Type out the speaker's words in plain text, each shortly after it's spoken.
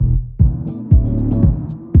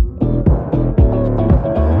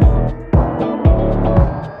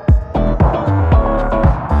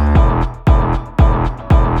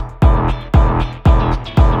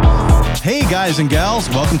guys and gals.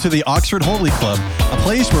 Welcome to the Oxford Holy Club, a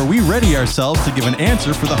place where we ready ourselves to give an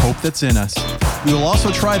answer for the hope that's in us. We will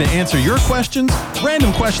also try to answer your questions,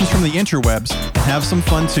 random questions from the interwebs, and have some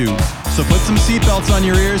fun too. So put some seatbelts on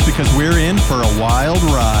your ears because we're in for a wild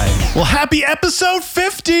ride. Well, happy episode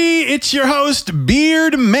 50. It's your host,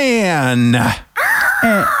 Beard Man.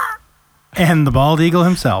 And the bald eagle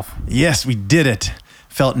himself. Yes, we did it.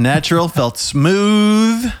 Felt natural, felt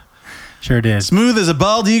smooth. Sure did. Smooth as a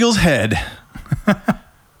bald eagle's head.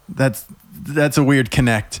 That's a weird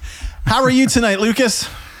connect. How are you tonight, Lucas?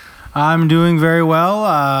 I'm doing very well.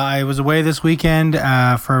 I was away this weekend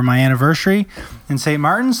for my anniversary in St.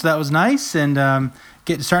 Martin, so that was nice. And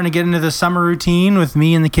starting to get into the summer routine with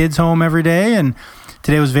me and the kids home every day. And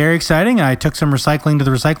today was very exciting. I took some recycling to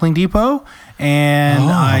the recycling depot, and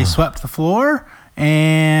I swept the floor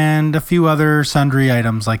and a few other sundry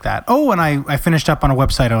items like that. Oh, and I finished up on a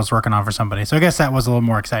website I was working on for somebody. So I guess that was a little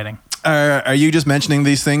more exciting. Are you just mentioning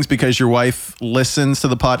these things because your wife listens to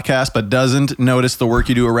the podcast but doesn't notice the work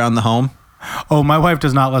you do around the home? Oh, my wife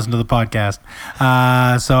does not listen to the podcast.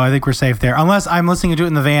 So I think we're safe there. Unless I'm listening to it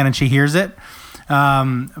in the van and she hears it.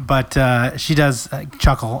 But she does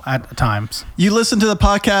chuckle at times. You listen to the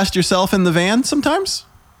podcast yourself in the van sometimes?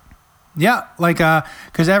 Yeah,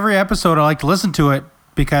 because every episode I like to listen to it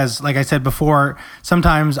because, like I said before,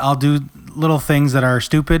 sometimes I'll do little things that are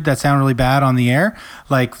stupid that sound really bad on the air,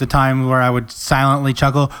 like the time where I would silently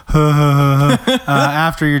chuckle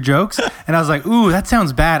after your jokes, and I was like, ooh, that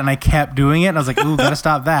sounds bad, and I kept doing it, and I was like, ooh, gotta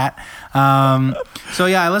stop that. So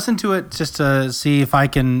yeah, I listen to it just to see if I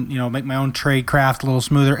can, make my own trade craft a little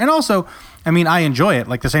smoother, and also, I enjoy it.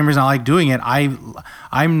 Like the same reason I like doing it.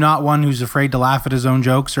 I'm not one who's afraid to laugh at his own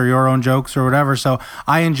jokes or your own jokes or whatever. So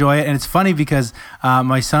I enjoy it. And it's funny because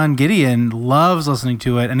my son Gideon loves listening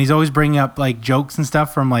to it. And he's always bringing up like jokes and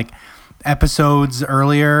stuff from like episodes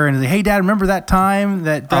earlier. And he's like, hey, Dad, remember that time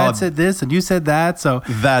that Dad said this and you said that? So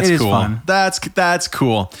that's it is cool. Fun. That's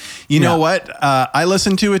cool. You know what? I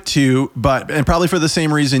listen to it too, and probably for the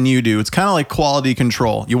same reason you do. It's kind of like quality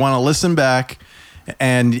control. You want to listen back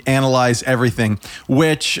and analyze everything,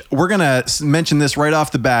 which we're going to mention this right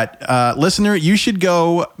off the bat. Listener, you should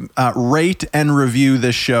go rate and review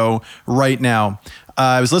this show right now.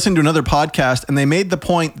 I was listening to another podcast and they made the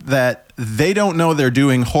point that they don't know they're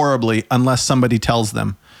doing horribly unless somebody tells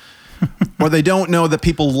them. Or they don't know that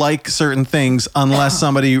people like certain things unless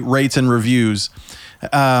somebody rates and reviews.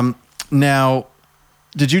 Now,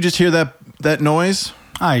 did you just hear that noise?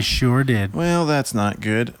 I sure did. Well, that's not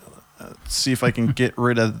good. Let's see if I can get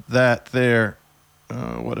rid of that there.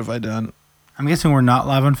 What have I done? I'm guessing we're not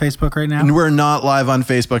live on Facebook right now? We're not live on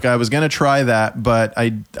Facebook. I was going to try that, but I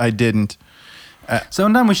didn't.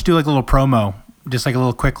 Sometime we should do like a little promo, just like a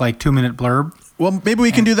little quick 2-minute blurb. Well, maybe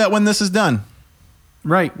we can do that when this is done.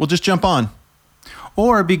 Right. We'll just jump on.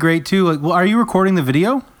 Or it'd be great too. Are you recording the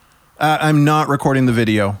video? I'm not recording the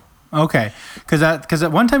video. Okay, because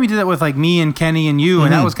at one time you did that with like me and Kenny and you,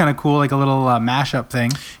 and that was kind of cool, like a little mashup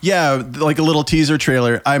thing. Yeah, like a little teaser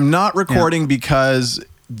trailer. I'm not recording because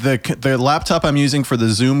the laptop I'm using for the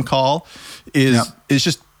Zoom call is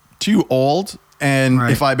just too old, and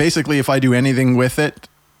if I do anything with it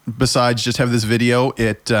besides just have this video,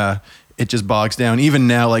 it just bogs down. Even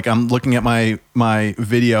now, like I'm looking at my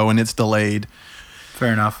video and it's delayed.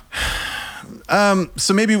 Fair enough.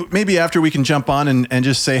 So maybe after we can jump on and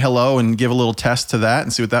just say hello and give a little test to that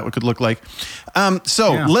and see what that could look like.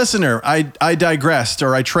 Listener, I digressed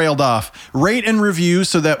or I trailed off. Rate and review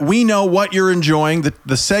so that we know what you're enjoying,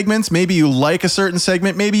 the segments. Maybe you like a certain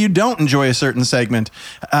segment. Maybe you don't enjoy a certain segment.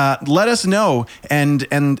 Let us know. And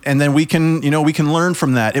then we can learn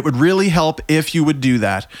from that. It would really help if you would do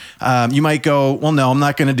that. You might go, well, no, I'm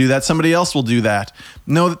not going to do that. Somebody else will do that.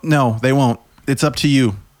 No, they won't. It's up to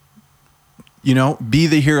you. Be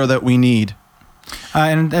the hero that we need.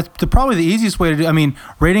 And that's probably the easiest way to do.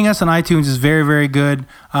 Rating us on iTunes is very, very good.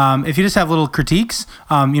 If you just have little critiques,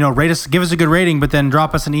 rate us, give us a good rating, but then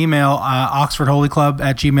drop us an email,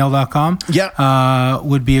 oxfordholyclub@gmail.com. Yeah.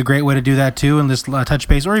 Would be a great way to do that too. And just touch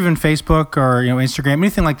base, or even Facebook or, Instagram,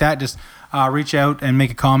 anything like that. Just reach out and make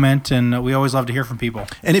a comment, and we always love to hear from people.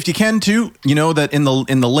 And if you can too, that in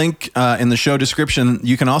the link in the show description,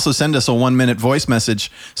 you can also send us a 1-minute voice message.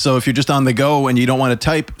 So if you're just on the go and you don't want to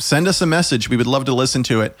type, send us a message. We would love to listen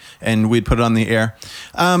to it, and we'd put it on the air.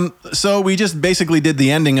 So we just basically did the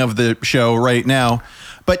ending of the show right now.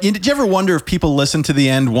 But did you ever wonder if people listen to the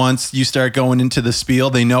end once you start going into the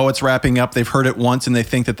spiel? They know it's wrapping up. They've heard it once, and they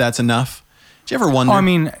think that that's enough. Did you ever wonder?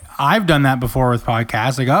 I've done that before with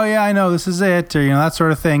podcasts, like, oh yeah, I know this is it, or that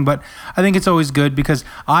sort of thing. But I think it's always good because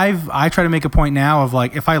I try to make a point now of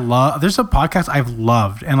like, if there's a podcast I've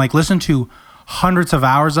loved and like listened to hundreds of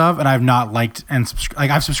hours of, and I've not liked and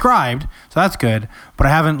I've subscribed, so that's good, but I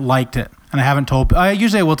haven't liked it, and I haven't told. I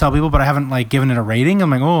usually will tell people, but I haven't like given it a rating. I'm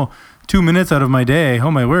like, oh, 2 minutes out of my day. Oh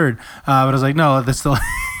my word! But I was like, no, that's still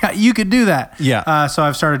you could do that. Yeah. So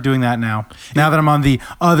I've started doing that now. Now that I'm on the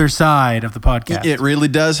other side of the podcast, it really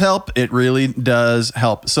does help. It really does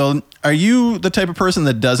help. So, are you the type of person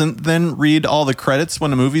that doesn't then read all the credits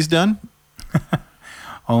when a movie's done?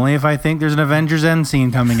 Only if I think there's an Avengers end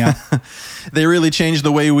scene coming up. They really changed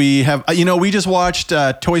the way we have. We just watched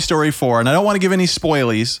Toy Story 4, and I don't want to give any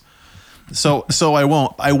spoilies, so I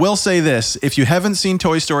won't. I will say this: if you haven't seen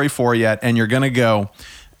Toy Story 4 yet, and you're gonna go,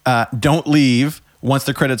 don't leave once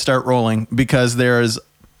the credits start rolling, because there's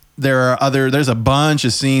a bunch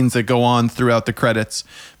of scenes that go on throughout the credits.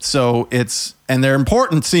 So and they're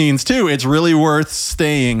important scenes too. It's really worth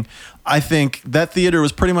staying. I think that theater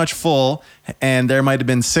was pretty much full, and there might have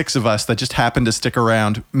been 6 of us that just happened to stick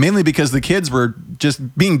around, mainly because the kids were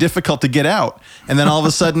just being difficult to get out. And then all of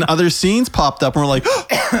a sudden other scenes popped up and we're like, oh,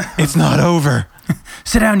 it's not over.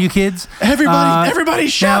 Sit down, you kids. Everybody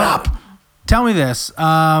shut up. Tell me this.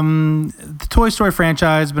 The Toy Story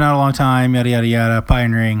franchise has been out a long time, yada, yada, yada,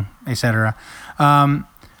 pioneering, etc.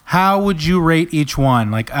 How would you rate each one,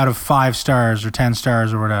 like out of 5 stars or 10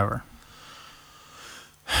 stars or whatever?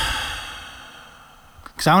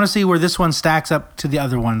 Because I want to see where this one stacks up to the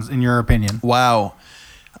other ones, in your opinion. Wow.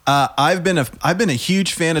 I've been a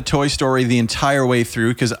huge fan of Toy Story the entire way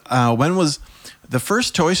through, because when was the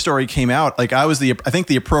first Toy Story came out? Like I think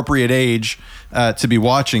the appropriate age to be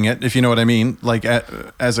watching it, if you know what I mean, like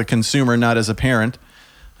as a consumer, not as a parent.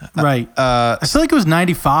 Right. I feel like it was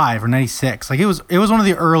 95 or 96. Like it was one of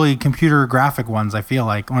the early computer graphic ones, I feel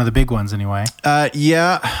like. One of the big ones anyway.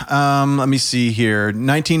 Yeah. Let me see here.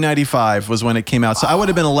 1995 was when it came out. So I would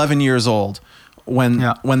have been 11 years old when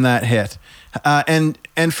that hit.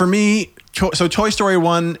 And for me, so Toy Story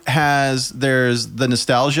 1 there's the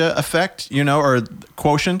nostalgia effect, or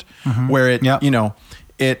quotient, where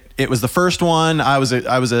it was the first one. I was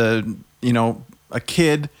a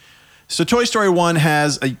kid. So Toy Story 1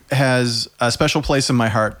 has a special place in my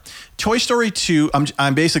heart. Toy Story 2,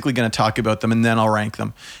 I'm basically going to talk about them and then I'll rank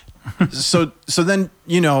them. So then,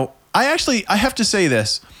 I have to say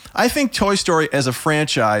this. I think Toy Story as a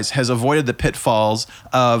franchise has avoided the pitfalls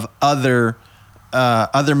of other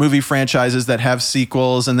movie franchises that have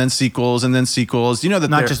sequels and then sequels and then sequels. That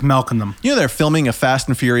not just milking them. They're filming a Fast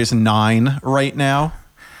and Furious 9 right now.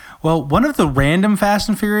 Well, one of the random Fast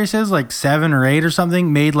and Furiouses, like 7 or 8 or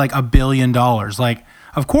something, made like $1 billion. Like,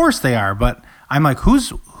 of course they are, but I'm like,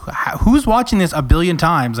 who's watching this 1 billion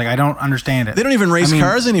times? Like, I don't understand it. They don't even race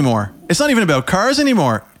cars anymore. It's not even about cars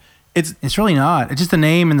anymore. It's really not. It's just the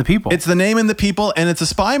name and the people. It's the name and the people, and it's a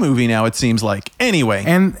spy movie now, it seems like. Anyway.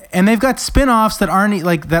 And they've got spin-offs that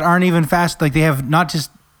aren't even fast. Like, they have not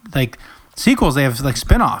just like sequels, they have like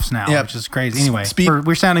spin-offs now, which is crazy. Anyway,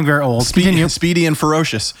 we're sounding very old. Speedy and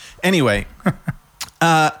ferocious. Anyway,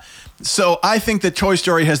 so I think that Toy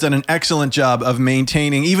Story has done an excellent job of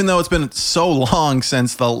maintaining, even though it's been so long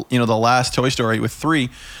since the last Toy Story with 3.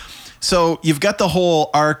 So you've got the whole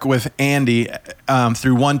arc with Andy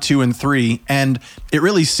through 1, 2, and 3, and it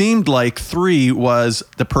really seemed like 3 was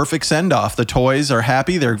the perfect send-off. The toys are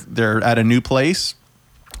happy; they're at a new place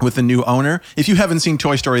with a new owner. If you haven't seen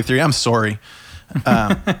Toy Story 3, I'm sorry,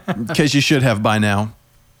 because you should have by now.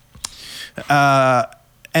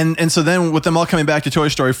 And so then with them all coming back to Toy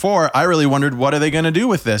Story 4, I really wondered, what are they going to do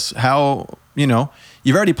with this? How,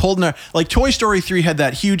 you've already pulled in like Toy Story 3 had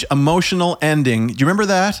that huge emotional ending. Do you remember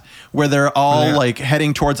that? Where they're all like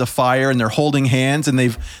heading towards a fire and they're holding hands and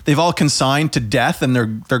they've all consigned to death and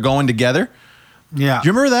they're going together. Yeah. Do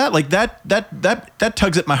you remember that? Like that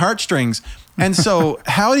tugs at my heartstrings. And so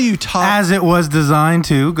how do you top... As it was designed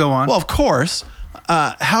to. Go on. Well, of course.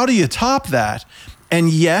 How do you top that? And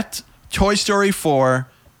yet, Toy Story 4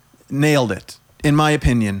 nailed it, in my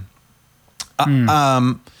opinion.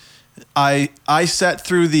 I sat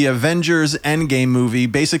through the Avengers Endgame movie,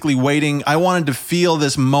 basically waiting. I wanted to feel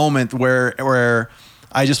this moment where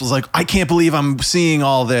I just was like, I can't believe I'm seeing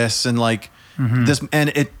all this, and like this.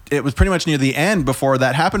 And it was pretty much near the end before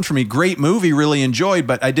that happened for me. Great movie, really enjoyed,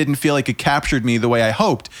 but I didn't feel like it captured me the way I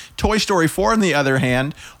hoped. Toy Story 4, on the other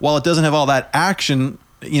hand, while it doesn't have all that action,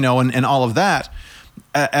 and all of that,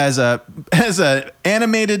 as a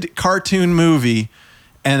animated cartoon movie,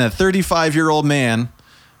 and a 35-year-old man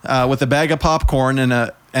with a bag of popcorn and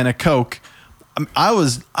a Coke, I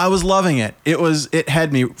was loving it. It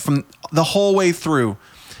had me from the whole way through.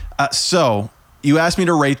 So you asked me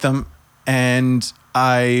to rate them, and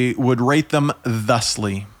I would rate them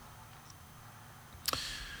thusly: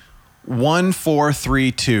 1, 4,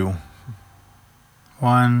 3, 2.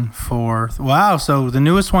 1, 4. Wow. So the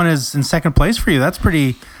newest one is in second place for you. That's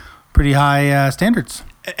pretty high standards.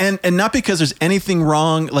 And not because there's anything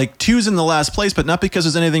wrong, like 2's in the last place, but not because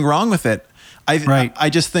there's anything wrong with it. I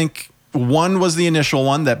just think 1 was the initial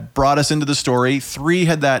one that brought us into the story. 3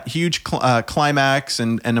 had that huge climax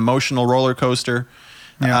and emotional roller coaster.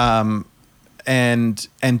 Yeah. And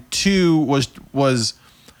 2 was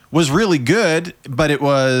really good, but it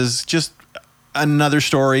was just another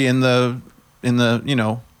story in the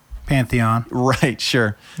Pantheon. Right.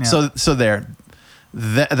 Sure. Yeah. So there.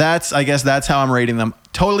 That's I guess that's how I'm rating them.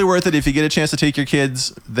 Totally worth it if you get a chance to take your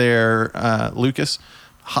kids there, Lucas.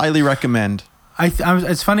 Highly recommend.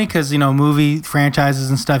 It's funny because movie franchises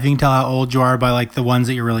and stuff, you can tell how old you are by like the ones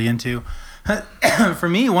that you're really into. For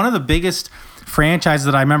me, one of the biggest franchises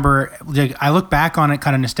that I remember, like, I look back on it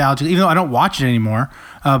kind of nostalgic, even though I don't watch it anymore,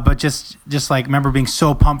 but just like remember being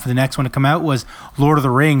so pumped for the next one to come out, was Lord of the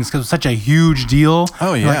Rings, because it was such a huge deal.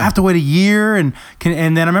 Oh yeah, like, I have to wait a year, and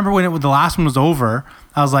then I remember when the last one was over,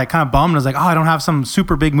 I was like kind of bummed. I was like, oh, I don't have some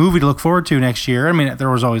super big movie to look forward to next year. I mean, there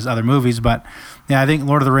was always other movies, but yeah, I think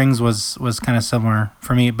Lord of the Rings was kind of similar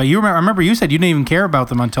for me. But I remember you said you didn't even care about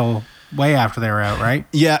them until way after they were out, right?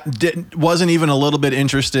 Yeah, wasn't even a little bit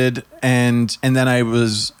interested, and then I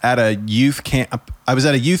was at a youth camp.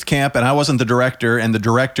 And I wasn't the director, and the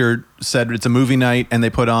director said it's a movie night, and they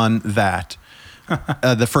put on that,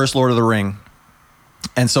 the first Lord of the Ring,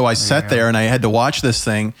 and so I sat there and I had to watch this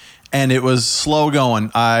thing, and it was slow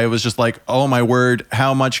going. I was just like, oh my word,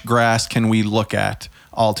 how much grass can we look at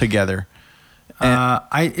all together?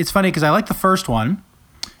 It's funny because I like the first one.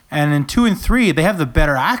 And in 2 and 3, they have the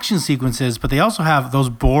better action sequences, but they also have those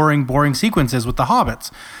boring sequences with the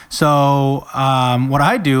hobbits. So what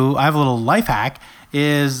I do, I have a little life hack,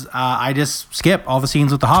 is I just skip all the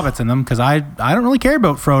scenes with the hobbits in them because I don't really care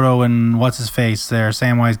about Frodo and what's his face there,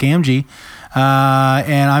 Samwise Gamgee.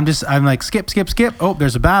 And I'm like skip. Oh,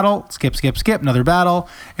 there's a battle. Skip. Another battle,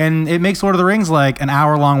 and it makes Lord of the Rings like an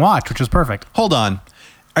hour-long watch, which is perfect. Hold on,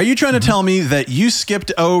 are you trying to tell me that you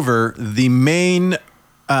skipped over the main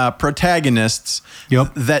protagonists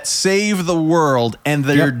that save the world and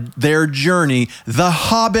their journey, the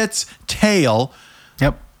Hobbit's tale?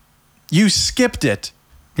 Yep. You skipped it.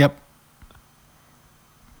 Yep.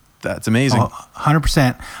 That's amazing.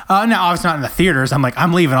 100%. No, it's not in the theaters. I'm like,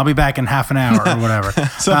 I'm leaving. I'll be back in half an hour or whatever.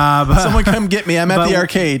 Someone come get me. I'm at the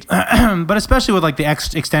arcade. But especially with like the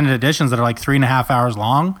extended editions that are like 3.5 hours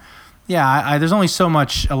long. Yeah, there's only so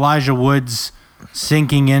much Elijah Wood's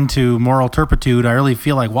sinking into moral turpitude I really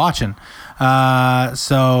feel like watching. So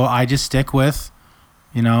I just stick with,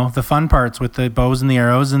 the fun parts with the bows and the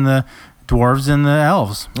arrows and the dwarves and the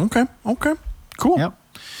elves. Okay. Cool.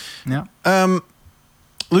 Yep.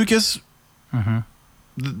 Lucas,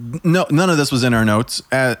 no, none of this was in our notes,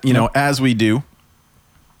 as we do.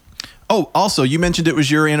 Oh, also, you mentioned it was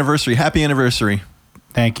your anniversary. Happy anniversary.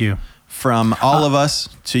 Thank you. From all of us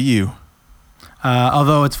to you.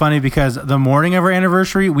 Although it's funny because the morning of our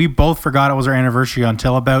anniversary, we both forgot it was our anniversary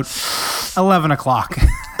until about 11 o'clock.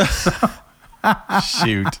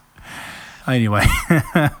 Shoot. Anyway,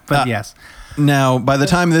 but yes. Now, by the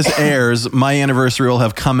time this airs, my anniversary will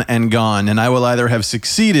have come and gone, and I will either have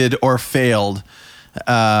succeeded or failed.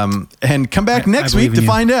 And come back next week to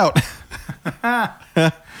find out.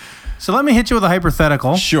 So let me hit you with a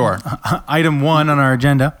hypothetical. Sure. Item 1 on our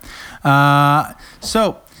agenda.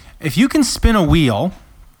 So if you can spin a wheel,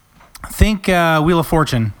 think Wheel of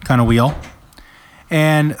Fortune kind of wheel,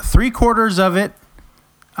 and 3/4 of it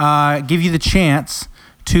give you the chance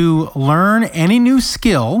to learn any new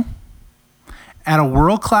skill at a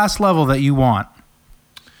world-class level that you want.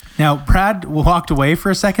 Now, Brad walked away for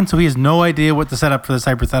a second, so he has no idea what the setup for this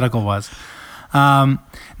hypothetical was.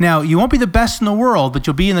 Now, you won't be the best in the world, but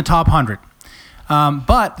you'll be in the top 100.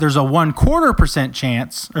 But there's a 1/4%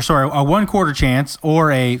 chance, a 1/4 chance,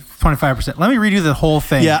 or a 25%. Let me read you the whole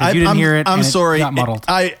thing. Yeah, you didn't hear it. I'm sorry. It got muddled.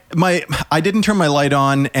 I didn't turn my light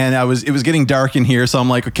on, and it was getting dark in here. So I'm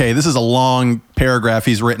like, okay, this is a long paragraph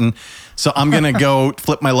he's written. So I'm gonna go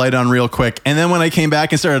flip my light on real quick. And then when I came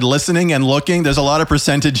back and started listening and looking, there's a lot of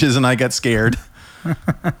percentages, and I got scared.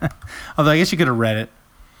 Although I guess you could have read it.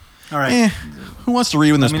 All right. Who wants to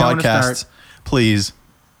read in this podcast? Please.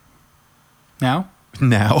 Now?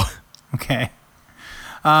 Okay.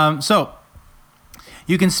 So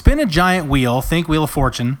you can spin a giant wheel, think Wheel of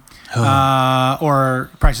Fortune, or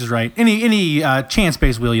Price is Right, any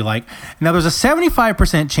chance-based wheel you like. Now there's a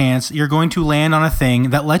 75% chance you're going to land on a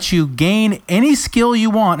thing that lets you gain any skill you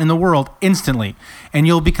want in the world instantly, and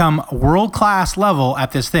you'll become world-class level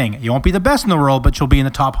at this thing. You won't be the best in the world, but you'll be in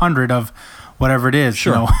the top 100 of whatever it is.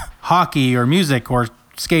 Sure. Hockey or music or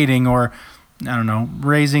skating or I don't know,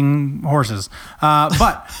 raising horses.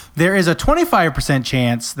 But there is a 25%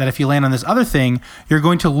 chance that if you land on this other thing, you're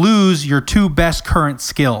going to lose your 2 best current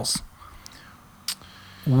skills.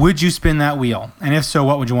 Would you spin that wheel? And if so,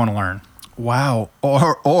 what would you want to learn? Wow.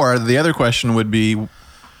 Or the other question would be,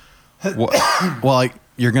 well,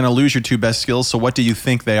 you're going to lose your 2 best skills. So what do you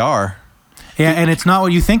think they are? Yeah, and it's not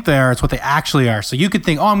what you think they are; it's what they actually are. So you could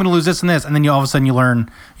think, "Oh, I'm going to lose this and this," and then all of a sudden you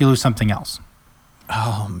lose something else.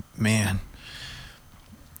 Oh man.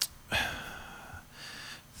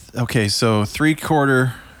 Okay, so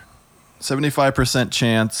 3/4, 75%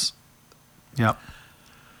 chance. Yep.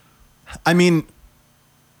 I mean,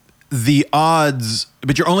 the odds,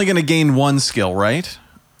 but you're only going to gain 1 skill, right?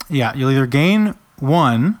 Yeah, you'll either gain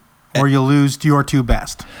 1 or you'll lose your 2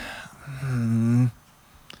 best.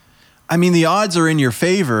 I mean, the odds are in your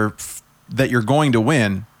favor that you're going to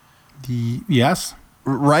win. Yes.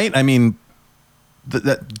 Right? I mean,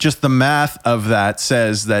 that just the math of that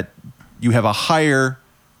says that you have a higher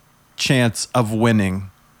chance of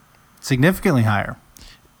winning. Significantly higher.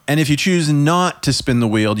 And if you choose not to spin the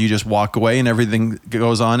wheel, you just walk away and everything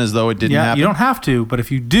goes on as though it didn't happen? You don't have to, but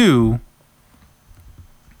if you do,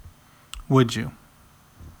 would you?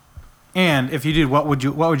 And if you did, what would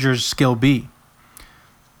your skill be?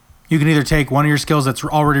 You can either take one of your skills that's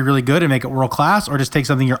already really good and make it world class, or just take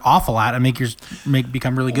something you're awful at and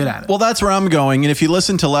become really good at it. Well, that's where I'm going. And if you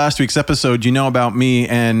listen to last week's episode, you know about me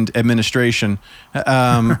and administration,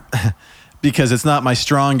 because it's not my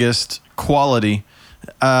strongest quality.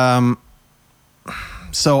 So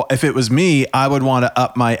if it was me, I would want to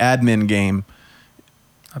up my admin game.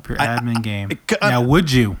 Up your admin game. Now, would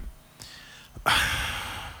you?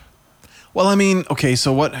 Well, I mean, okay,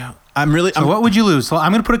 so what? What would you lose? So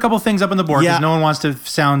I'm going to put a couple things up on the board because no one wants to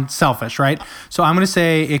sound selfish, right? So I'm going to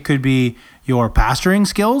say it could be your pastoring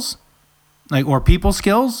skills, or people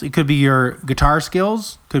skills. It could be your guitar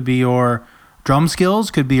skills. Could be your drum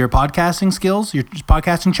skills. Could be your podcasting skills. Your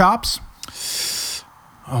podcasting chops.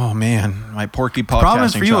 Oh man, my porky podcasting. Problem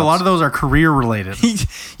is for you, chops. a lot of those are career related.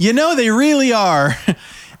 They really are.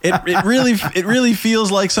 It really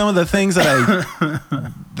feels like some of the things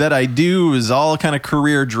that I do is all kind of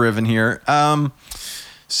career driven here.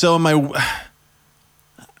 So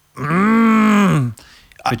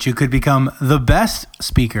but you could become the best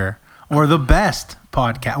speaker or the best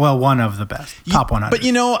podcast. Well, one of the best, top 100. But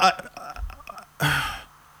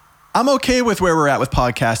I'm okay with where we're at with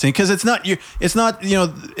podcasting because if it's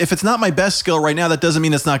not my best skill right now, that doesn't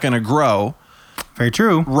mean it's not going to grow. Very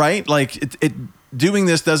true. Right? Like it doing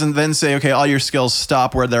this doesn't then say, okay, all your skills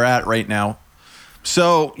stop where they're at right now.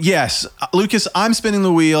 So yes, Lucas, I'm spinning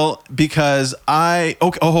the wheel because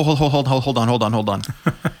hold on.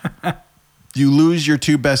 You lose your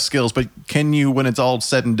 2 best skills, but can you, when it's all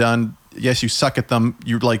said and done, yes, you suck at them.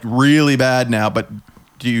 You're like really bad now, but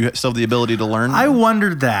do you still have the ability to learn? I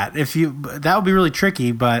wondered that that would be really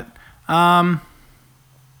tricky, but you're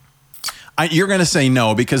going to say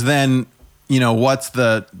no because then, what's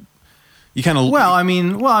the... You kind of it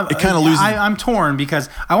kind of loses. I'm torn because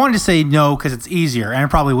I wanted to say no because it's easier, and I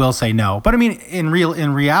probably will say no. But I mean, in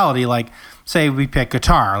reality, like say we pick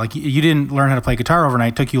guitar, like you didn't learn how to play guitar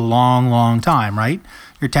overnight. It took you a long, long time, right?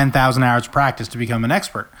 Your 10,000 hours of practice to become an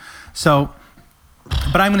expert. So,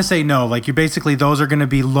 but I'm going to say no. Like those are going to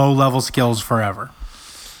be low level skills forever.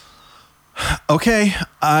 Okay,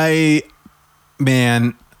 there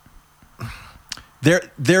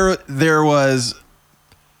was.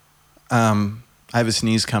 I have a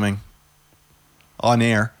sneeze coming on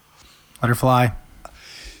air. Let her fly.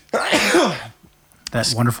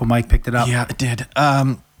 That wonderful mic picked it up. Yeah, it did.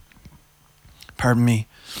 Pardon me.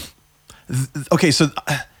 Okay, so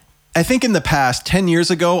I think in the past, 10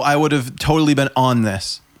 years ago, I would have totally been on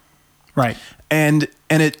this. Right. And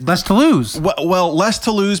it... Less to lose. Well, less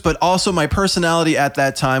to lose, but also my personality at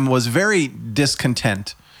that time was very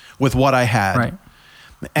discontent with what I had. Right.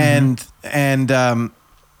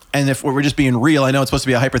 And if we're just being real, I know it's supposed to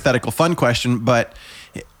be a hypothetical fun question, but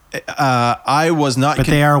I was not... But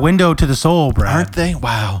they are a window to the soul, Brad. Aren't they?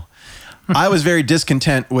 Wow. I was very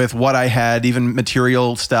discontent with what I had, even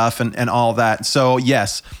material stuff and all that. So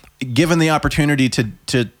yes, given the opportunity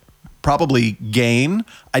to probably gain,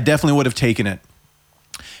 I definitely would have taken it.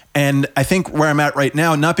 And I think where I'm at right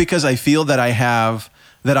now, not because I feel that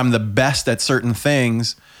I'm the best at certain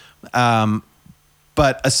things,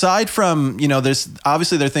 but aside from, there's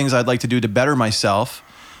obviously there are things I'd like to do to better myself.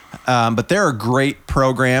 But there are great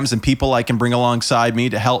programs and people I can bring alongside me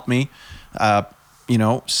to help me,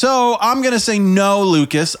 So I'm going to say no,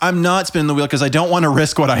 Lucas. I'm not spinning the wheel because I don't want to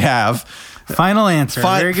risk what I have. Final answer.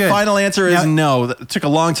 Very good. Final answer is no. It took a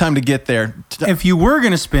long time to get there. If you were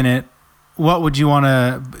going to spin it, what would you want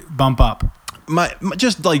to bump up? My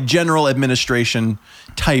just like general administration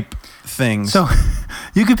type things. So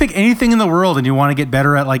you could pick anything in the world and you want to get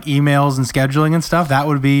better at like emails and scheduling and stuff. That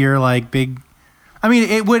would be your like big, I mean,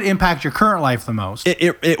 it would impact your current life the most.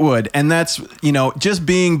 It would. And that's, just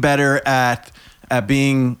being better at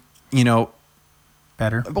being,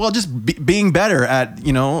 better. Well, just being better at,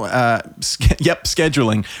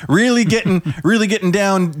 scheduling, really getting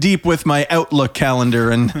down deep with my Outlook calendar.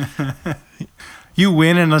 And you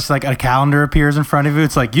win unless like a calendar appears in front of you.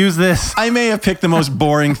 It's like, use this. I may have picked the most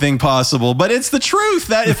boring thing possible, but it's the truth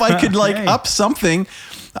that if I could like up something,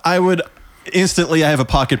 I would instantly, I have a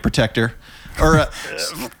pocket protector or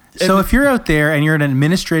so if you're out there and you're an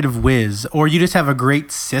administrative whiz, or you just have a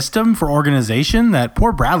great system for organization that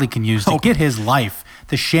poor Bradley can use to get his life,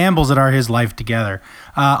 the shambles that are his life together,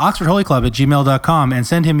 oxfordholyclub@gmail.com, and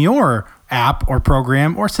send him your app or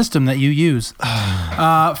program or system that you use.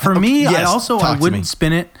 For me, yes, I wouldn't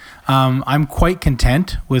spin it. I'm quite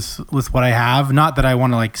content with what I have. Not that I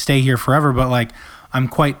want to like stay here forever, but like I'm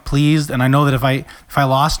quite pleased. And I know that if I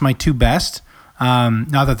lost my two best,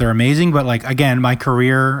 not that they're amazing, but like, again, my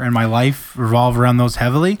career and my life revolve around those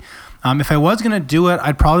heavily. If I was going to do it,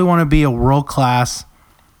 I'd probably want to be a world-class,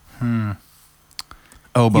 either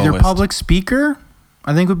public speaker,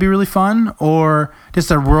 I think would be really fun, or just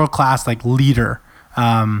a world-class like leader.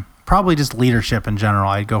 Probably just leadership in general.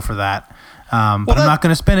 I'd go for that. But I'm not going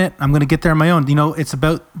to spin it. I'm going to get there on my own. It's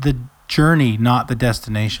about the journey, not the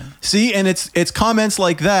destination. See, and it's comments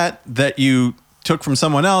like that you took from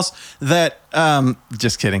someone else that,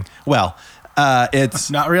 just kidding. Well, it's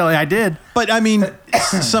not really. I did. But I mean,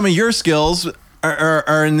 some of your skills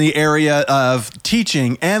are in the area of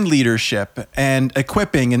teaching and leadership and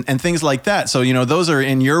equipping and things like that. So, those are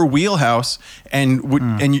in your wheelhouse,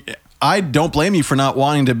 and I don't blame you for not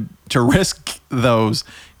wanting to risk those,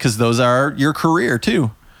 because those are your career too.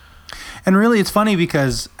 And really, it's funny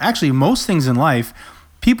because actually most things in life,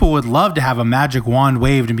 people would love to have a magic wand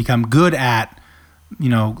waved and become good at,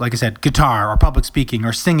 like I said, guitar or public speaking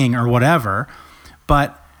or singing or whatever,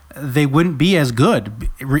 but they wouldn't be as good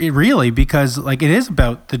really, because like it is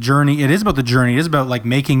about the journey. It is about like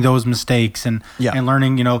making those mistakes and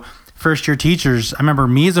learning, first year teachers. I remember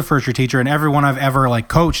me as a first year teacher, and everyone I've ever like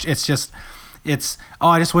coached, I just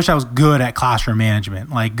wish I was good at classroom management,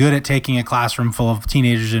 like good at taking a classroom full of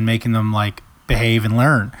teenagers and making them like behave and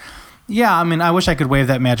learn. Yeah, I mean, I wish I could wave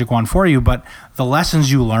that magic wand for you, but the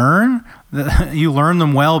lessons you learn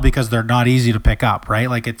them well because they're not easy to pick up, right?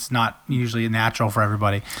 Like it's not usually natural for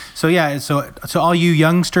everybody. So yeah, so all you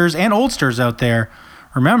youngsters and oldsters out there,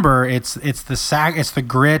 remember it's the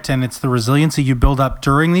grit and it's the resiliency you build up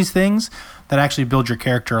during these things that actually build your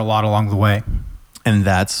character a lot along the way. And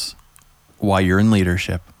that's why you're in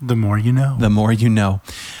leadership. The more you know. The more you know.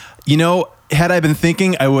 Had I been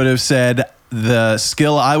thinking, I would have said the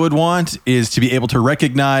skill I would want is to be able to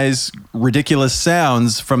recognize ridiculous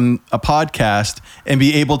sounds from a podcast and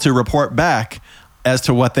be able to report back as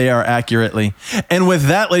to what they are accurately. And with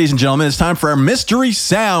that, ladies and gentlemen, it's time for our Mystery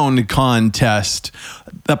Sound Contest,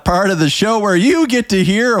 the part of the show where you get to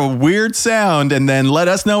hear a weird sound and then let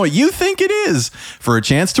us know what you think it is for a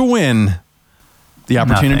chance to win the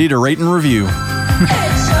opportunity to rate and review. It's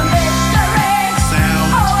a mystery.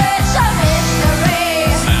 Sound. Oh, it's a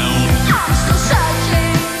mystery. Sound. I'm still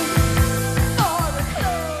searching for a clue.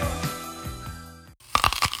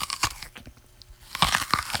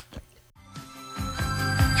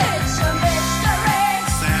 It's a mystery.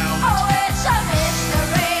 Sound. Oh, it's a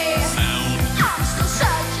mystery. Sound. I'm still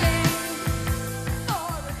searching for a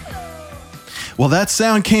clue. Well, that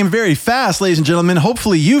sound came very fast, ladies and gentlemen.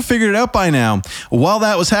 Hopefully you figured it out by now. While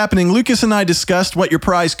that was happening, Lucas and I discussed what your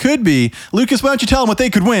prize could be. Lucas, why don't you tell them what they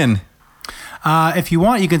could win? If you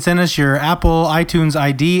want, you can send us your Apple iTunes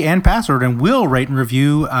ID and password, and we'll rate and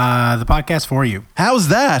review the podcast for you. How's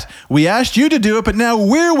that? We asked you to do it, but now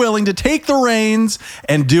we're willing to take the reins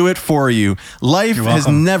and do it for you. Life has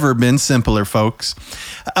never been simpler, folks.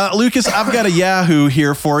 Lucas, I've got a Yahoo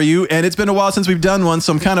here for you, and it's been a while since we've done one,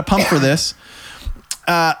 so I'm kind of pumped for this.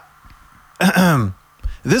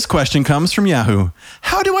 This question comes from Yahoo.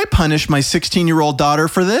 How do I punish my 16-year-old daughter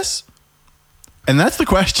for this? And that's the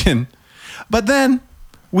question. But then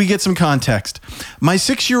we get some context. My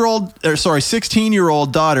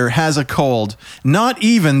 16-year-old daughter has a cold, not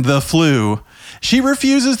even the flu. She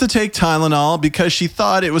refuses to take Tylenol because she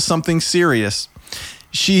thought it was something serious.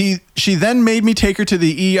 She then made me take her to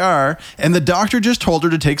the ER, and the doctor just told her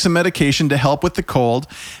to take some medication to help with the cold,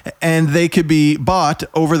 and they could be bought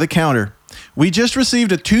over the counter. We just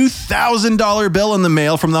received a $2,000 bill in the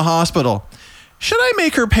mail from the hospital. Should I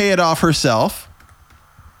make her pay it off herself?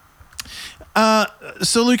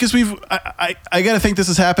 So Lucas, I got to think this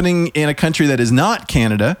is happening in a country that is not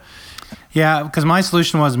Canada. Yeah, because my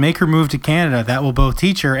solution was make her move to Canada. That will both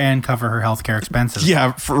teach her and cover her healthcare expenses.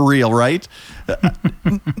 Yeah, for real, right?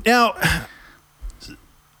 Now,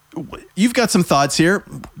 you've got some thoughts here.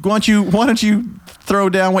 Why don't you throw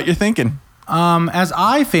down what you're thinking? As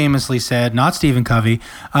I famously said, not Stephen Covey,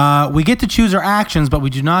 we get to choose our actions, but we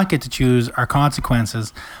do not get to choose our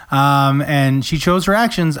consequences. And she chose her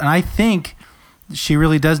actions, and I think she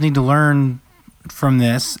really does need to learn from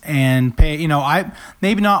this and pay.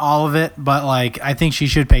 Maybe not all of it, but like I think she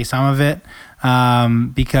should pay some of it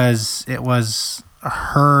because it was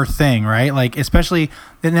her thing, right? Like especially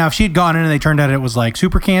now, if she had gone in and they turned out it was like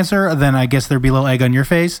super cancer, then I guess there'd be a little egg on your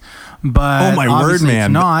face. But oh my word, man!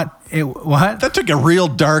 It's not it. What? That took a real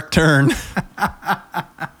dark turn.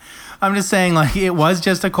 I'm just saying, like it was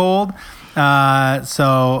just a cold.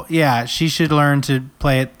 So yeah, she should learn to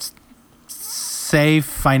play it safe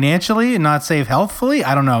financially and not safe healthfully.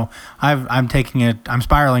 I don't know. I'm taking it. I'm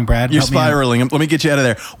spiraling, Brad. You're Help me out. spiraling. Let me get you out of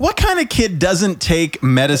there. What kind of kid doesn't take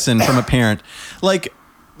medicine from a parent? Like,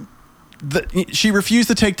 she refused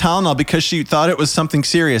to take Tylenol because she thought it was something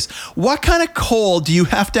serious. What kind of cold do you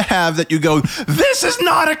have to have that you go, this is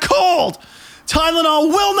not a cold? Tylenol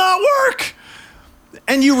will not work.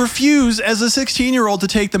 And you refuse as a 16-year-old to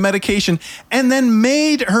take the medication and then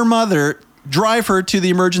made her mother drive her to the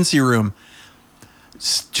emergency room.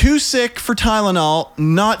 Too sick for Tylenol,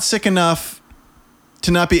 not sick enough to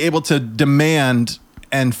not be able to demand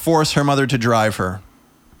and force her mother to drive her.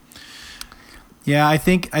 Yeah, I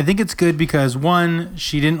think it's good because one,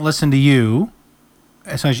 she didn't listen to you,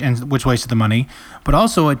 and which wasted the money, but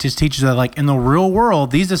also it just teaches her like in the real world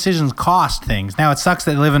these decisions cost things. Now it sucks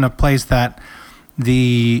that they live in a place that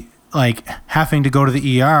the like having to go to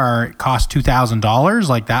the ER costs $2,000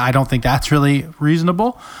 like that. I don't think that's really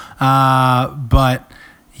reasonable. But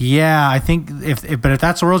yeah, I think if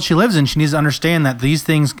that's the world she lives in, she needs to understand that these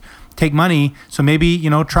things take money. So maybe,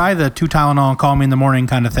 try the 2 Tylenol and call me in the morning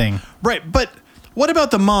kind of thing. Right. But what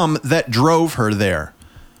about the mom that drove her there?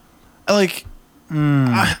 Like,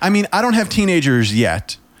 I mean, I don't have teenagers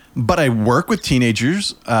yet, but I work with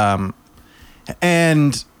teenagers.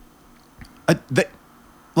 And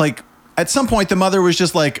like at some point the mother was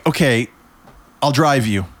just like, okay, I'll drive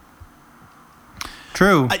you.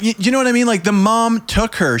 True. You know what I mean? Like the mom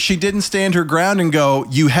took her. She didn't stand her ground and go,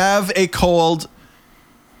 you have a cold,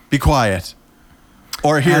 be quiet.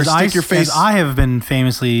 Or here, stick your face. As I have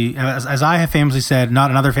famously said, not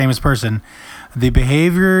another famous person, the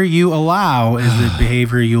behavior you allow is the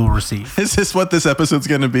behavior you will receive. Is this what this episode's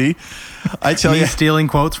going to be? I tell you. Stealing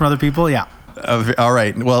quotes from other people? Yeah. All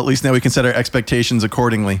right. Well, at least now we can set our expectations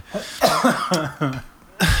accordingly.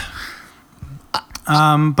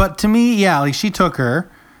 But to me, yeah, like she took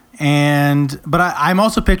her, but I'm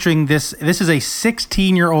also picturing this. This is a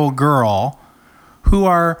 16-year-old girl who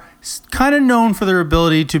are kind of known for their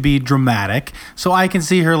ability to be dramatic. So I can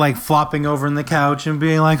see her like flopping over in the couch and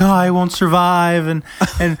being like, "Oh, I won't survive," and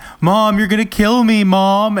 "Mom, you're gonna kill me,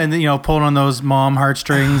 Mom," and pulling on those mom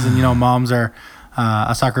heartstrings, and moms are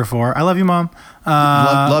a sucker for. I love you, Mom.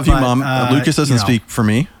 Love you, Mom. Lucas doesn't speak for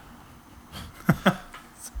me.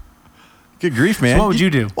 Good grief, man. So what would you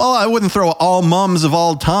do? Well, I wouldn't throw all moms of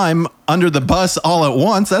all time under the bus all at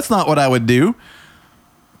once. That's not what I would do.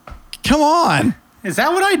 Come on. Is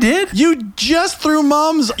that what I did? You just threw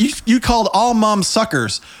moms. You called all moms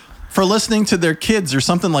suckers for listening to their kids or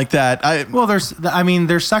something like that. Well,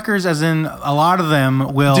 they're suckers as in a lot of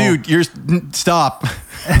them will. Dude, stop.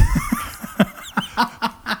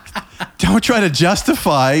 Don't try to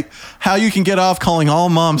justify how you can get off calling all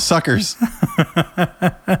moms suckers.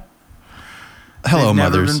 Hello, They've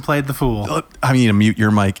mothers. Never been played the fool. I need to mute your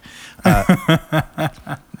mic.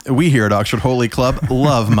 We here at Oxford Holy Club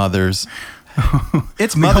love mothers.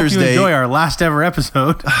 It's Mother's Day. Enjoy our last ever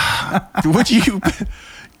episode. Would you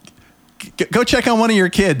go check on one of your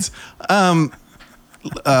kids?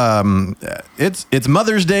 It's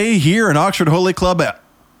Mother's Day here in Oxford Holy Club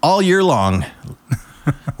all year long.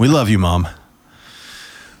 We love you, Mom.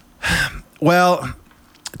 Well,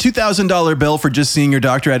 $2,000 bill for just seeing your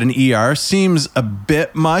doctor at an ER seems a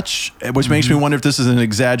bit much, which makes me wonder if this is an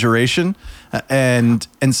exaggeration. And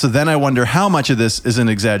so then I wonder how much of this is an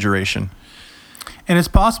exaggeration. And it's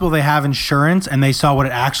possible they have insurance and they saw what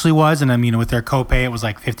it actually was. And with their copay, it was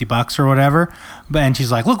like $50 or whatever. And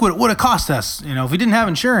she's like, look what it would have cost us, if we didn't have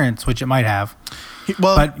insurance, which it might have.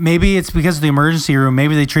 Well, but maybe it's because of the emergency room.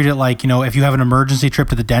 Maybe they treat it like, if you have an emergency trip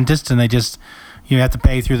to the dentist and they just, you have to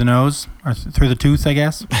pay through the nose or through the tooth, I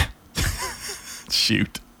guess.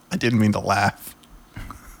 Shoot. I didn't mean to laugh.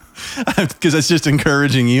 Because that's just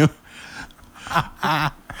encouraging you.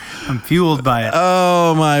 I'm fueled by it.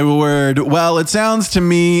 Oh, my word. Well, it sounds to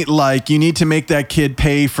me like you need to make that kid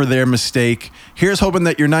pay for their mistake. Here's hoping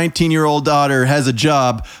that your 19-year-old daughter has a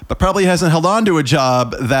job, but probably hasn't held on to a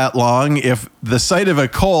job that long if the sight of a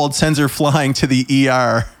cold sends her flying to the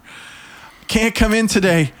ER. Can't come in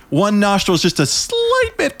today. One nostril's just a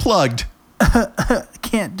slight bit plugged.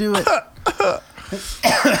 Can't do it.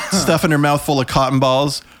 Stuffing her mouth full of cotton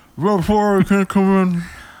balls. I can't come in.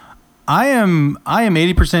 I am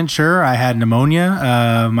 80% sure I had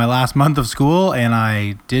pneumonia my last month of school, and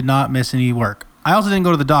I did not miss any work. I also didn't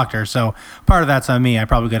go to the doctor, so part of that's on me. I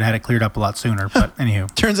probably could have had it cleared up a lot sooner, but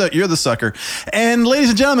anywho. Turns out you're the sucker. And ladies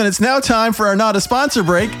and gentlemen, it's now time for our Not a Sponsor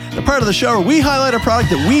break, the part of the show where we highlight a product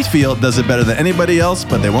that we feel does it better than anybody else,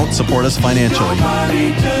 but they won't support us financially.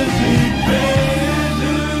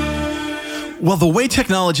 Well, the way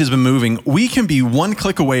technology has been moving, we can be one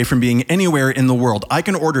click away from being anywhere in the world. I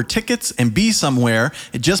can order tickets and be somewhere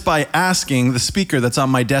just by asking the speaker that's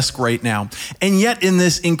on my desk right now. And yet, in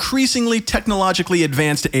this increasingly technologically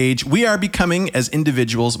advanced age, we are becoming, as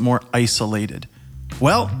individuals, more isolated.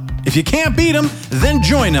 Well, if you can't beat them, then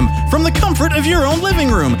join them from the comfort of your own living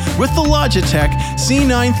room with the Logitech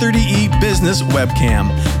C930E Business Webcam.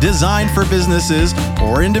 Designed for businesses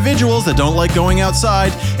or individuals that don't like going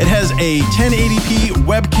outside, it has a 1080p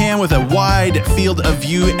webcam with a wide field of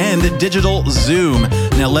view and digital zoom.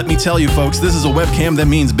 Now, let me tell you, folks, this is a webcam that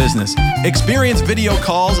means business. Experience video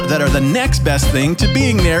calls that are the next best thing to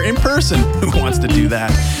being there in person. Who wants to do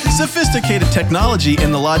that? Sophisticated technology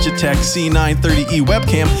in the Logitech C930E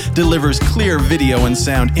webcam delivers clear video and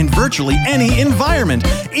sound in virtually any environment,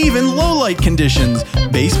 even low light conditions.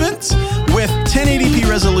 Basements? With 1080p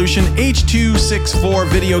resolution, H.264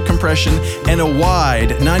 video compression, and a wide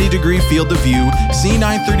 90-degree field of view,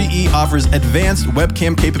 C930E offers advanced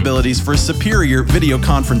webcam capabilities for superior video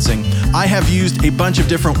conferencing. I have used a bunch of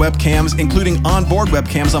different webcams, including onboard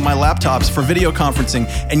webcams on my laptops for video conferencing,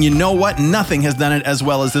 and you know what? Nothing has done it as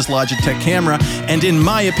well as this Logitech camera, and in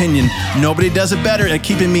my opinion, nobody does it better at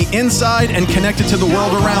keeping me inside and connected to the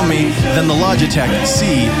world around me than the Logitech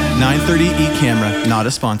C930E camera. Not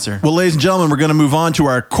a sponsor. Well, ladies and gentlemen, we're going to move on to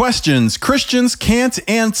our questions Christians can't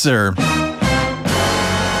answer.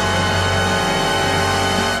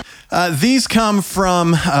 These come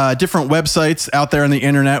from different websites out there on the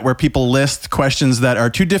internet where people list questions that are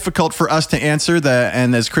too difficult for us to answer,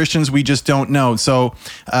 and as Christians, we just don't know. So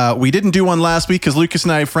we didn't do one last week because Lucas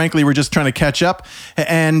and I, frankly, were just trying to catch up.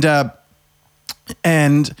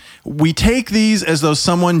 And we take these as though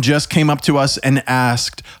someone just came up to us and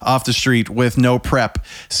asked off the street with no prep.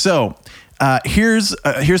 So here's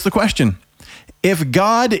the question. If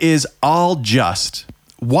God is all just,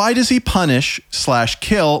 why does he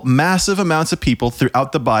punish/kill massive amounts of people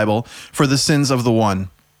throughout the Bible for the sins of the one?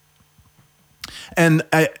 And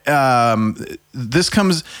this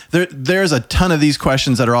comes there's a ton of these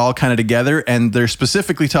questions that are all kind of together, and they're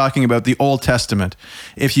specifically talking about the Old Testament.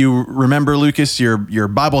 If you remember, Lucas, your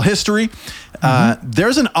Bible history,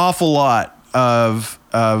 there's an awful lot of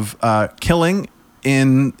killing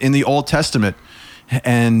in the Old Testament,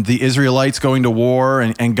 and the Israelites going to war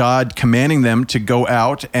and God commanding them to go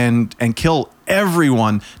out and kill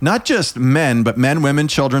everyone, not just men, but men, women,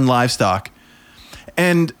 children, livestock.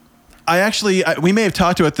 And we may have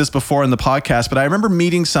talked about this before in the podcast, but I remember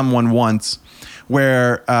meeting someone once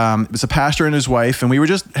where it was a pastor and his wife, and we were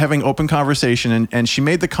just having open conversation, and she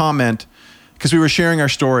made the comment, because we were sharing our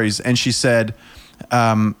stories, and she said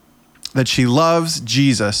that she loves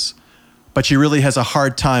Jesus, but she really has a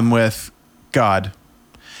hard time with God.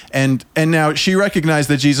 And now she recognized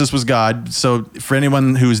that Jesus was God. So for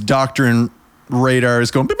anyone whose doctrine radar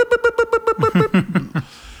is going, beep, beep, beep, beep, beep, beep, beep,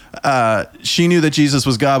 she knew that Jesus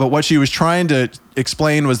was God. But what she was trying to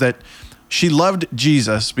explain was that she loved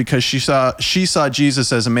Jesus because she saw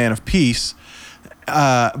Jesus as a man of peace.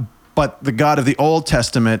 But the God of the Old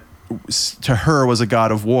Testament to her was a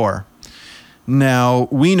God of war. Now,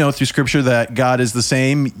 we know through Scripture that God is the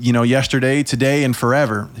same, yesterday, today, and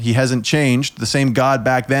forever. He hasn't changed. The same God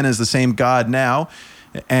back then is the same God now.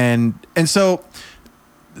 And so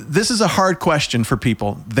this is a hard question for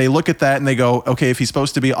people. They look at that and they go, okay, if he's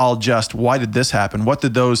supposed to be all just, why did this happen? What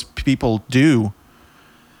did those people do?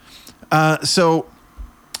 So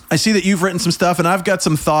I see that you've written some stuff, and I've got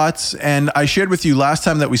some thoughts, and I shared with you last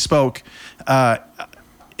time that we spoke. I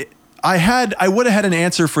would have had an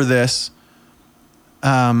answer for this,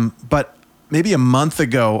 but maybe a month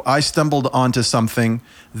ago, I stumbled onto something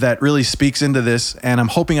that really speaks into this, and I'm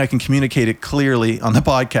hoping I can communicate it clearly on the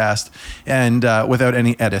podcast and without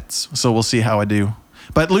any edits. So we'll see how I do.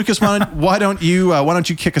 But Lucas, why don't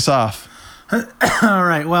you kick us off? All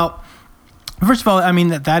right. Well, First of all, I mean,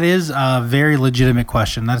 that is a very legitimate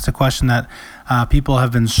question. That's a question that people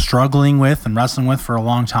have been struggling with and wrestling with for a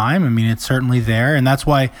long time. I mean, it's certainly there. And that's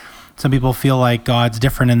why some people feel like God's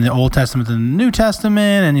different in the Old Testament than the New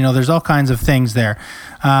Testament. And, there's all kinds of things there.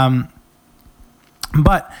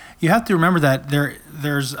 But you have to remember that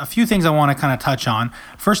there's a few things I want to kind of touch on.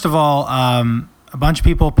 First of all, a bunch of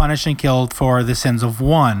people punished and killed for the sins of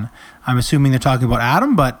one. I'm assuming they're talking about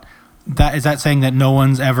Adam, but is that saying that no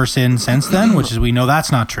one's ever sinned since then? Which is, we know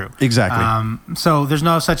that's not true. Exactly. So there's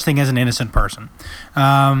no such thing as an innocent person.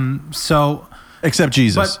 Except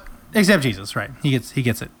Jesus. Except Jesus, right? He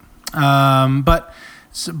gets it. But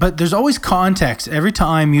there's always context every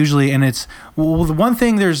time, usually, and it's the one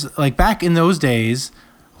thing. There's like back in those days,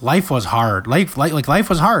 life was hard. Life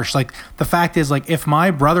was harsh. Like the fact is, like if my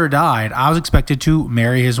brother died, I was expected to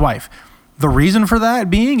marry his wife. The reason for that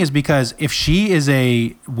being is because if she is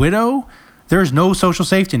a widow, there's no social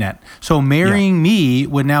safety net. So marrying me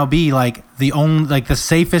would now be like the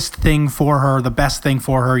safest thing for her, the best thing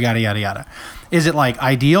for her, yada, yada, yada. Is it like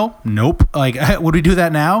ideal? Nope. Like, would we do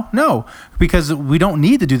that now? No, because we don't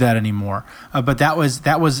need to do that anymore. But that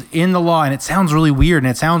was in the law, and it sounds really weird, and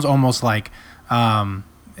it sounds almost like,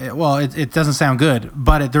 it doesn't sound good,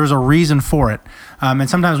 but there's a reason for it. And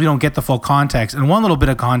sometimes we don't get the full context. And one little bit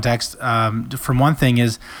of context from one thing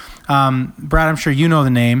is, Brad, I'm sure you know the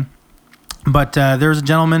name, but there's a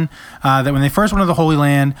gentleman that when they first went to the Holy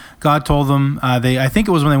Land, God told them, I think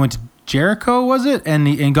it was when they went to Jericho, was it?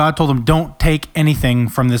 And God told them, don't take anything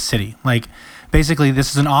from this city. Like, basically, this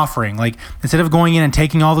is an offering. Like, instead of going in and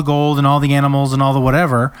taking all the gold and all the animals and all the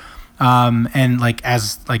whatever, and like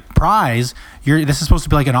as like prize, this is supposed to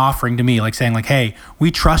be like an offering to me, like saying like, hey, we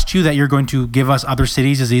trust you that you're going to give us other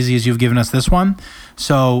cities as easy as you've given us this one,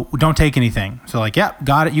 so don't take anything. So like, yeah,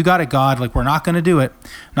 got it, you got it, God. Like, we're not going to do it,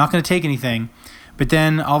 not going to take anything. But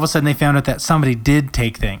then all of a sudden they found out that somebody did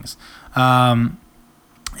take things,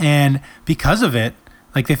 and because of it,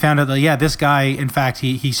 like they found out that, this guy, in fact,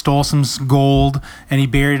 he stole some gold and he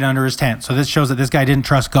buried it under his tent. So this shows that this guy didn't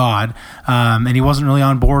trust God, and he wasn't really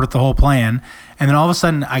on board with the whole plan. And then all of a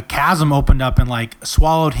sudden a chasm opened up and like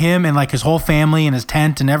swallowed him and like his whole family and his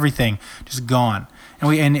tent and everything, just gone.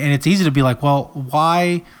 And it's easy to be like, well,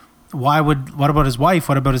 what about his wife?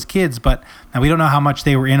 What about his kids? But now we don't know how much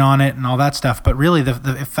they were in on it and all that stuff. But really the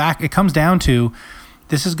fact, it comes down to,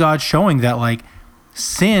 this is God showing that like,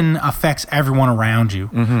 sin affects everyone around you.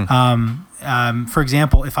 Mm-hmm. For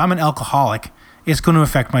example, if I'm an alcoholic, it's going to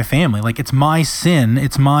affect my family. Like, it's my sin,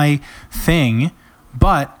 it's my thing,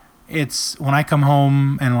 but it's when I come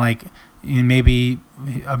home and like maybe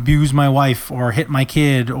abuse my wife or hit my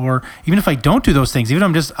kid, or even if I don't do those things, even if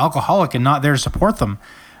I'm just alcoholic and not there to support them,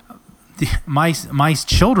 my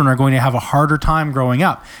children are going to have a harder time growing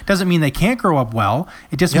up. Doesn't mean they can't grow up well.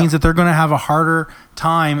 It just means that they're going to have a harder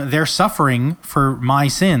time. They're suffering for my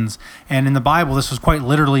sins. And in the Bible, this was quite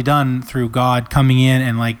literally done through God coming in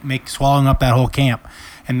and like swallowing up that whole camp.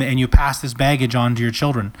 And you pass this baggage on to your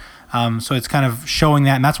children. So it's kind of showing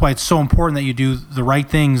that. And that's why it's so important that you do the right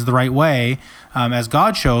things the right way, as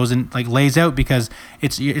God shows and like lays out, because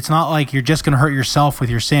it's not like you're just going to hurt yourself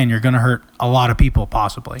with your sin. You're going to hurt a lot of people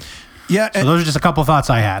possibly. Yeah. So those are just a couple of thoughts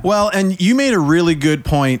I had. Well, and you made a really good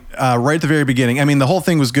point right at the very beginning. I mean, the whole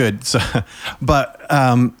thing was good, but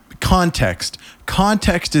context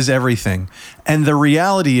is everything. And the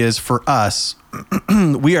reality is, for us,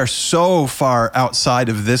 we are so far outside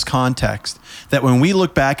of this context that when we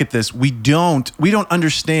look back at this, we don't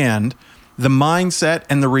understand the mindset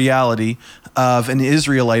and the reality of an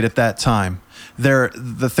Israelite at that time.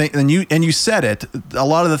 And you said it, a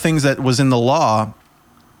lot of the things that was in the law,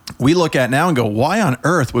 we look at now and go, why on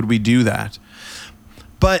earth would we do that?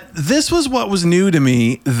 But this was what was new to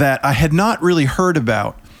me that I had not really heard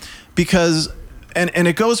about, because, and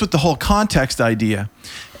it goes with the whole context idea.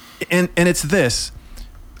 And it's this,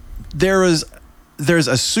 there's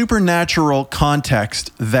a supernatural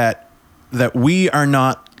context that we are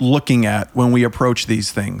not looking at when we approach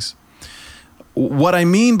these things. What I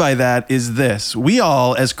mean by that is this: we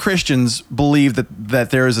all, as Christians, believe that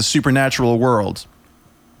there is a supernatural world.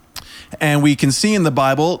 And we can see in the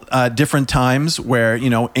Bible different times where,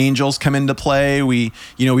 angels come into play. We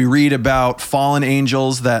read about fallen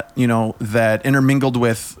angels that intermingled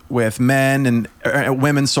with men and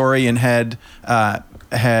women, and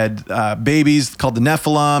had babies called the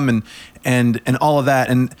Nephilim and all of that.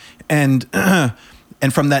 And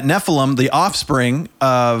from that Nephilim, the offspring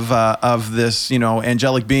of this,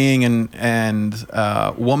 angelic being and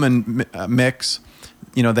woman mix,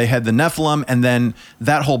 they had the Nephilim, and then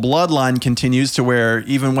that whole bloodline continues to where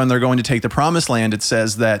even when they're going to take the promised land, it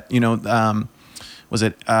says that, was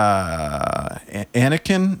it Anakin?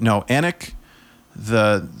 No, Anak,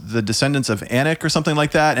 the descendants of Anak or something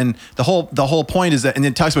like that. And the whole point is that, and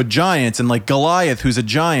it talks about giants and like Goliath, who's a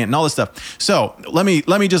giant, and all this stuff. So let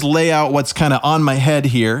me just lay out what's kind of on my head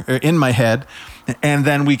here, or in my head, and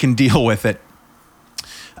then we can deal with it.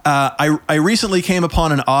 I recently came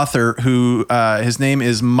upon an author who his name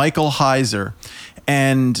is Michael Heiser,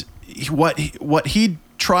 and what he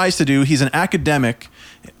tries to do, he's an academic,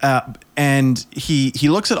 and he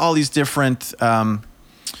looks at all these different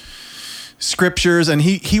scriptures, and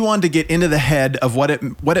he wanted to get into the head of what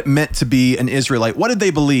it meant to be an Israelite. What did they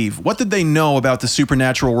believe? What did they know about the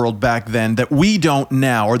supernatural world back then that we don't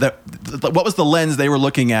now, or what was the lens they were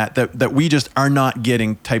looking at that we just are not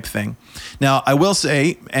getting, type thing. Now, I will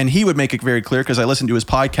say, and he would make it very clear because I listen to his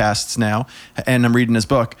podcasts now and I'm reading his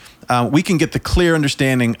book, we can get the clear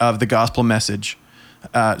understanding of the gospel message.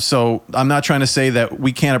 So I'm not trying to say that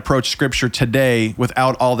we can't approach scripture today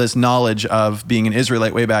without all this knowledge of being an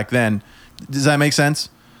Israelite way back then. Does that make sense?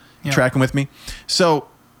 Yeah. Tracking with me? So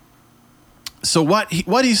what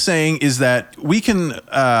he's saying is that we can,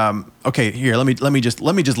 okay, here, let me just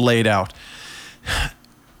lay it out.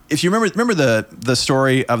 If you remember the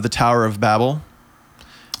story of the Tower of Babel,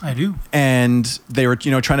 I do. and they were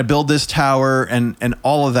trying to build this tower and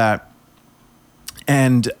all of that,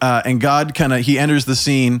 and God he enters the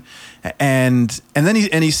scene, and then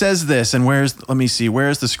he says this, and where's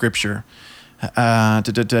the scripture?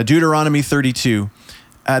 Deuteronomy 32.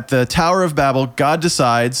 At the Tower of Babel, God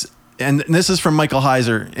decides, and this is from Michael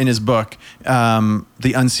Heiser in his book,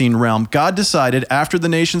 The Unseen Realm. God decided after the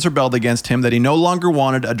nations rebelled against him that he no longer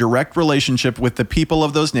wanted a direct relationship with the people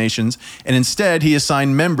of those nations, and instead he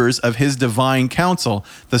assigned members of his divine council,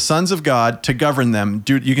 the sons of God, to govern them.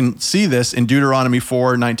 You can see this in Deuteronomy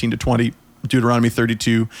 4:19-20. Deuteronomy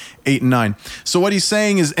 32, 8 and 9. So what he's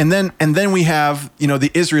saying is, and then we have, the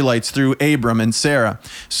Israelites through Abram and Sarah.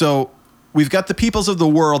 So we've got the peoples of the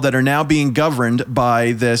world that are now being governed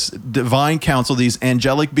by this divine council, these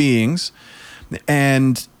angelic beings.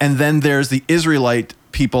 And then there's the Israelite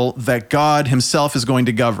people that God himself is going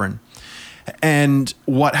to govern. And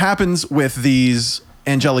what happens with these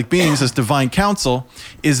angelic beings, this divine council,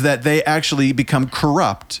 is that they actually become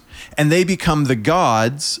corrupt. And they become the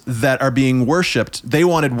gods that are being worshipped. They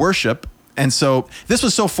wanted worship. And so this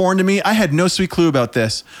was so foreign to me. I had no sweet clue about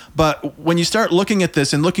this. But when you start looking at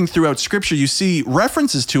this and looking throughout scripture, you see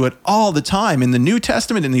references to it all the time in the New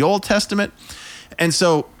Testament, in the Old Testament. And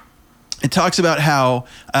so it talks about how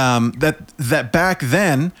that back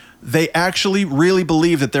then, they actually really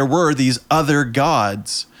believed that there were these other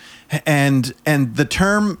gods. And the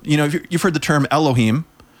term, you've heard the term Elohim.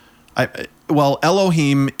 Well,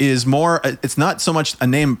 Elohim is more, it's not so much a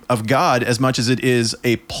name of God as much as it is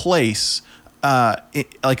a place,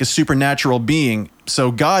 like a supernatural being.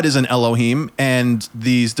 So God is an Elohim, and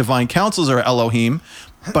these divine councils are Elohim,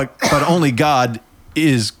 but only God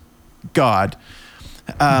is God.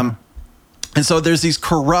 And so there's these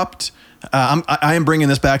corrupt, I am bringing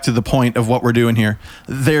this back to the point of what we're doing here.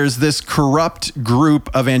 There's this corrupt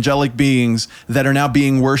group of angelic beings that are now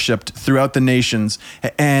being worshipped throughout the nations,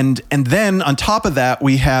 and then on top of that,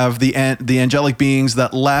 we have the angelic beings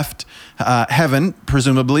that left heaven,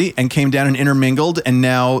 presumably, and came down and intermingled, and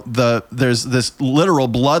now there's this literal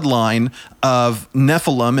bloodline of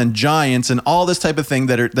Nephilim and giants and all this type of thing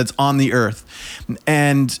that's on the earth,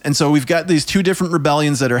 and so we've got these two different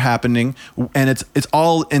rebellions that are happening, and it's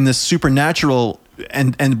all in this supernatural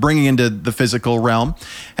and bringing into the physical realm.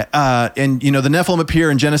 And the Nephilim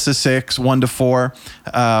appear in Genesis 6,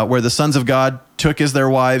 1-4, where the sons of God took as their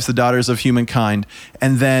wives the daughters of humankind.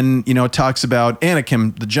 And then, it talks about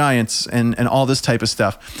Anakim, the giants, and all this type of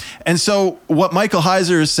stuff. And so what Michael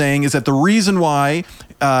Heiser is saying is that the reason why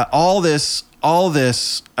all this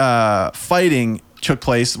fighting took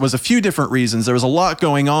place was a few different reasons. There was a lot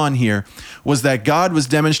going on here, was that God was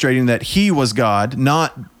demonstrating that he was God,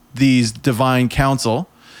 not these divine council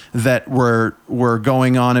that were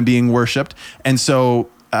going on and being worshipped. And so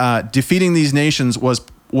defeating these nations was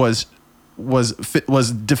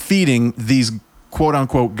defeating these quote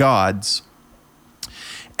unquote gods.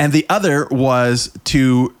 And the other was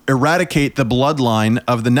to eradicate the bloodline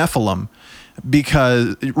of the Nephilim.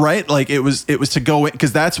 Because it was to go in,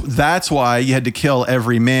 because that's why you had to kill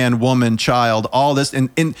every man, woman, child, all this,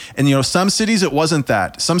 and some cities it wasn't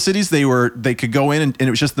that. Some cities they could go in and it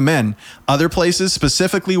was just the men. Other places,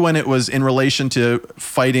 specifically when it was in relation to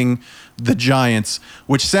fighting the giants,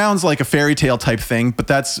 which sounds like a fairy tale type thing, but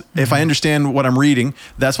that's if I understand what I'm reading,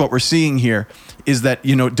 that's what we're seeing here, is that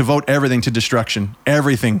devote everything to destruction,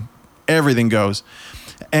 everything goes,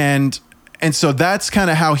 and so that's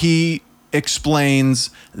kind of how he explains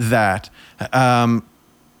that. And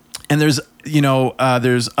there's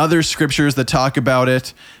there's other scriptures that talk about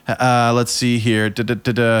it. Let's see here.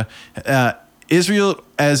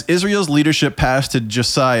 Israel's leadership passed to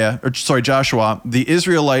Joshua, the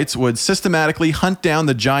Israelites would systematically hunt down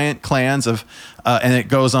the giant clans of, and it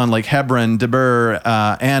goes on like Hebron, Debir,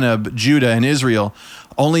 Anab, Judah, and Israel.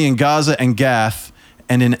 Only in Gaza and Gath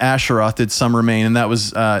and in Asheroth did some remain, and that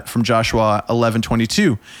was from Joshua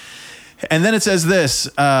 11:22. And then it says this,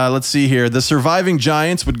 let's see here. The surviving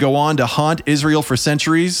giants would go on to haunt Israel for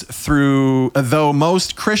centuries though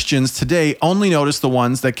most Christians today only notice the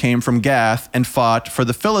ones that came from Gath and fought for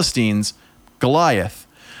the Philistines, Goliath.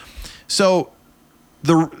 So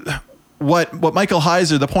what Michael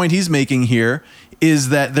Heiser, the point he's making here is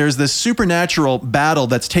that there's this supernatural battle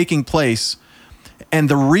that's taking place. And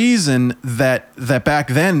the reason that back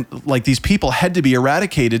then, like, these people had to be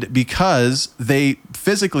eradicated because they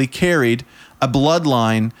physically carried a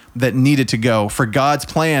bloodline that needed to go. For God's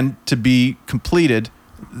plan to be completed,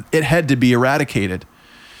 it had to be eradicated.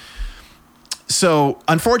 So,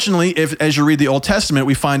 unfortunately, as you read the Old Testament,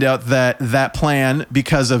 we find out that plan,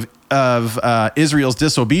 because of Israel's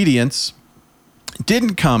disobedience,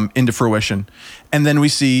 didn't come into fruition. And then we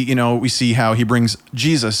see how he brings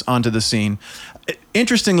Jesus onto the scene.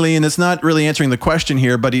 Interestingly, and it's not really answering the question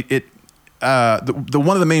here, but one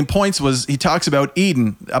of the main points was he talks about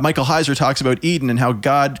Eden. Michael Heiser talks about Eden and how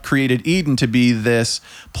God created Eden to be this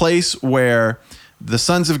place where the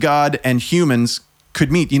sons of God and humans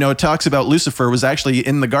could meet. It talks about Lucifer was actually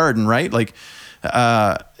in the garden, right? Like,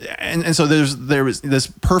 and so there was this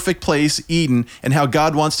perfect place, Eden, and how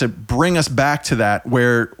God wants to bring us back to that,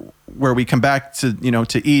 where we come back to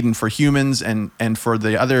to Eden for humans and for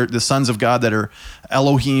the sons of God that are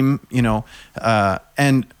Elohim,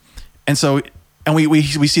 and so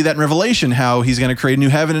we see that in Revelation, how he's going to create a new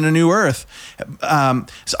heaven and a new earth.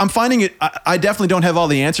 So I'm finding it. I definitely don't have all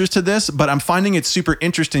the answers to this, but I'm finding it super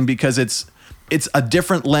interesting because it's a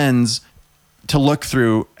different lens to look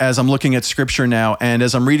through as I'm looking at scripture now, and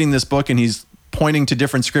as I'm reading this book, and he's pointing to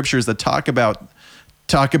different scriptures that talk about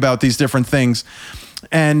these different things.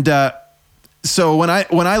 And so when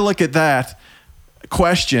I look at that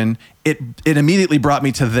question, it immediately brought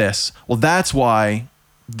me to this. Well, that's why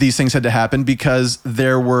these things had to happen, because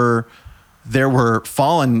there were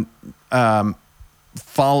fallen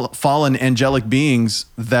angelic beings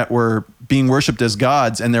that were being worshipped as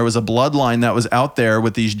gods, and there was a bloodline that was out there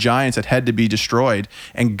with these giants that had to be destroyed,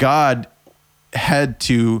 and God had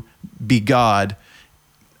to be God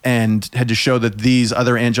and had to show that these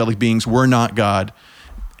other angelic beings were not God.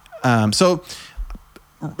 So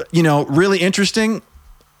really interesting.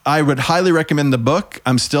 I would highly recommend the book.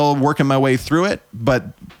 I'm still working my way through it,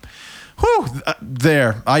 but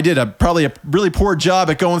I did probably a really poor job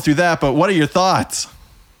at going through that. But what are your thoughts?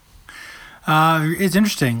 It's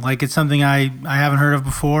interesting. Like, it's something I haven't heard of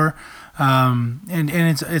before. And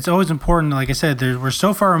it's always important. Like I said, we're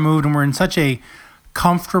so far removed, and we're in such a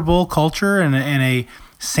comfortable culture and a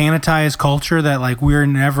sanitized culture that, like, we're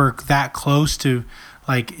never that close to,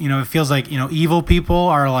 like, it feels like, evil people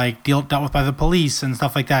are like dealt with by the police and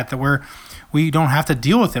stuff like that, that we don't have to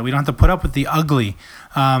deal with it. We don't have to put up with the ugly.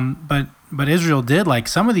 But Israel did. Like,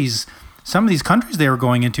 some of these countries they were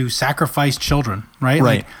going into sacrificed children, right?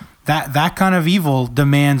 Right. Like, that kind of evil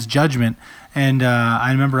demands judgment. And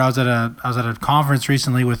I remember I was at a conference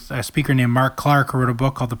recently with a speaker named Mark Clark, who wrote a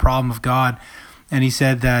book called The Problem of God. And he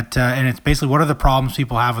said that, and it's basically, what are the problems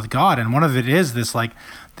people have with God? And one of it is this, like,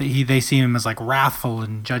 they see him as like wrathful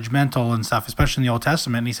and judgmental and stuff, especially in the Old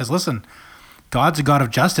Testament. And he says, listen, God's a God of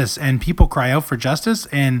justice, and people cry out for justice,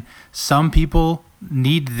 and some people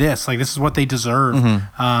need this. Like, this is what they deserve.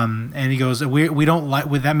 Mm-hmm. And he goes, we don't like,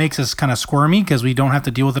 that makes us kind of squirmy because we don't have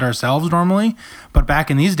to deal with it ourselves normally. But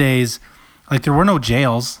back in these days, like, there were no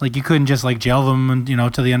jails. Like, you couldn't just like jail them and,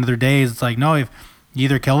 to the end of their days. It's like, no, if you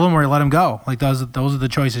either kill them or you let them go. Like, those are the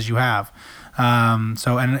choices you have.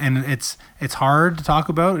 So it's hard to talk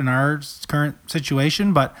about in our current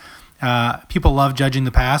situation, but people love judging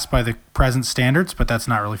the past by the present standards, but that's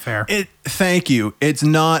not really fair. Thank you. It's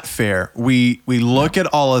not fair. We look at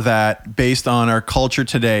all of that based on our culture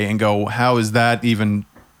today and go, how is that even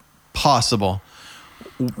possible?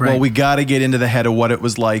 Right. Well, we got to get into the head of what it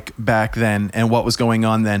was like back then and what was going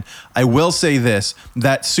on then. I will say this,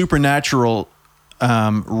 that supernatural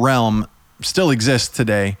realm still exists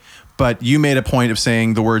today, but you made a point of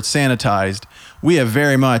saying the word sanitized. We have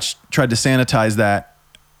very much tried to sanitize that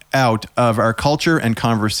out of our culture and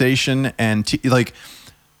conversation. And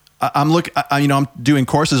I'm doing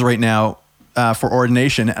courses right now for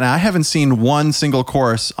ordination, and I haven't seen one single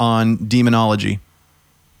course on demonology.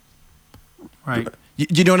 Right.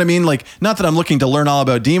 You know what I mean? Like, not that I'm looking to learn all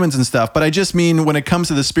about demons and stuff, but I just mean when it comes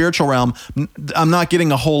to the spiritual realm, I'm not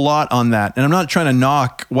getting a whole lot on that. And I'm not trying to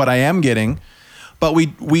knock what I am getting, but we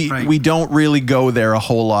don't really go there a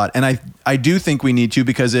whole lot. And I do think we need to,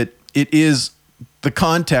 because it is the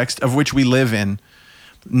context of which we live in.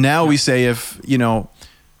 Now we say, if, you know,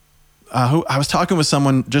 I was talking with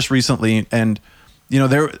someone just recently, and, you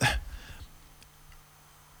know,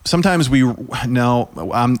 sometimes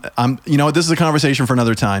I'm, you know, this is a conversation for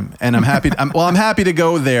another time, and I'm happy to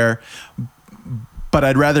go there, but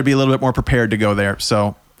I'd rather be a little bit more prepared to go there.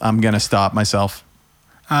 So I'm going to stop myself.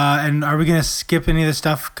 And are we going to skip any of the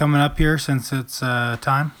stuff coming up here since it's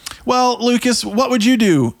time? Well, Lucas, what would you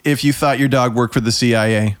do if you thought your dog worked for the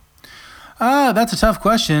CIA? That's a tough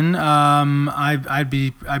question. I'd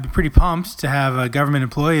be pretty pumped to have a government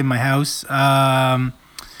employee in my house.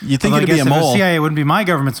 You think it'd be a If mole? the CIA wouldn't be my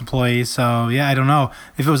government's employee, so yeah, I don't know.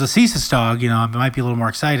 If it was a CSIS dog, you know, I might be a little more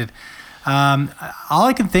excited. All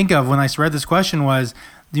I can think of when I read this question was,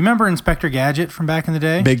 do you remember Inspector Gadget from back in the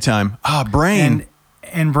day? Big time. Brain.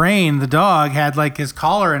 And Brain, the dog, had like his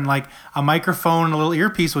collar and like a microphone and a little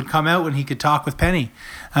earpiece would come out when he could talk with Penny.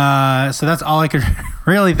 So that's all I could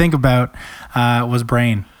really think about was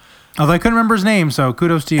Brain. Although I couldn't remember his name, so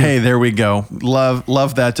kudos to you. Hey, there we go.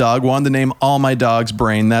 Love that dog. Wanted to name all my dogs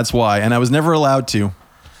Brain. That's why. And I was never allowed to.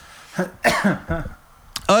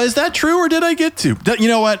 Is that true, or did I get to? You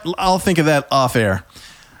know what? I'll think of that off air.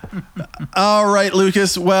 All right,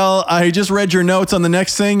 Lucas. Well, I just read your notes on the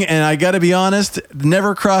next thing, and I got to be honest,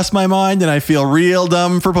 never crossed my mind, and I feel real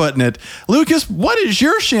dumb for putting it. Lucas, what is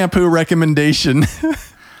your shampoo recommendation?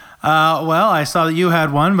 Well, I saw that you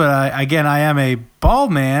had one, but I am a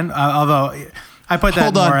bald man, although I put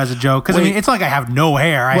that more as a joke. Because, I mean, it's like I have no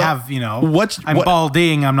hair. I have, you know, I'm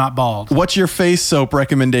balding. I'm not bald. What's your face soap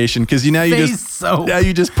recommendation? Because now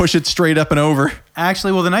you just push it straight up and over.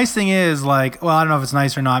 Actually, well, the nice thing is, like, well, I don't know if it's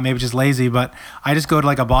nice or not. Maybe just lazy, but I just go to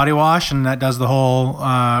like a body wash, and that does the whole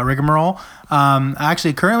rigmarole.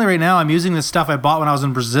 Actually, currently right now, I'm using this stuff I bought when I was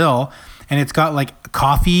in Brazil, and it's got like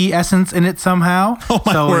coffee essence in it somehow. Oh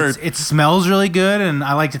my word! It smells really good, and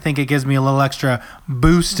I like to think it gives me a little extra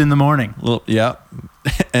boost in the morning. Well, yeah,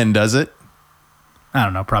 and does it? I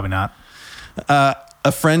don't know. Probably not.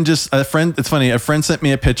 It's funny. A friend sent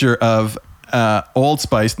me a picture of Old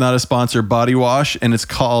Spice, not a sponsor, body wash, and it's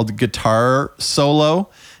called Guitar Solo.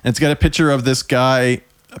 And it's got a picture of this guy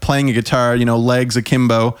playing a guitar, you know, legs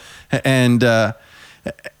akimbo, but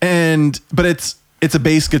it's a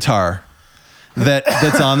bass guitar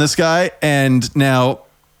that's on this guy. And now,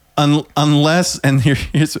 unless, and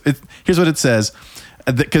here's what it says,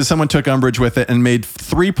 because someone took umbrage with it and made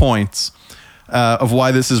 3 points of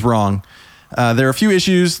why this is wrong. There are a few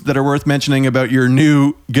issues that are worth mentioning about your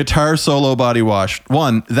new Guitar Solo body wash.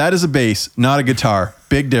 1, that is a bass, not a guitar.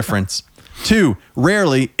 Big difference. 2,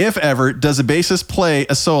 rarely, if ever, does a bassist play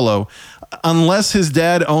a solo unless his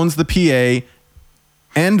dad owns the PA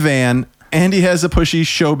and van and he has a pushy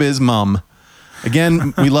showbiz mum.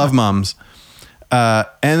 Again, we love mums. And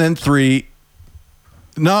then 3,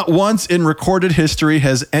 not once in recorded history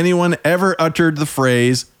has anyone ever uttered the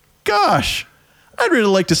phrase, "Gosh, I'd really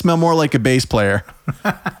like to smell more like a bass player."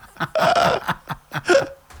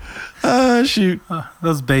 Shoot.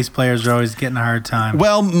 Those bass players are always getting a hard time.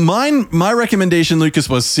 Well, my recommendation, Lucas,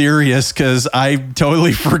 was serious because I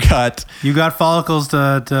totally forgot. You got follicles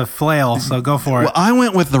to flail, so go for it. Well, I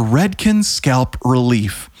went with the Redken Scalp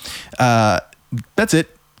Relief. That's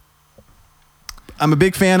it. I'm a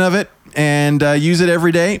big fan of it and use it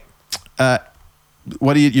every day.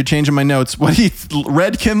 You're changing my notes.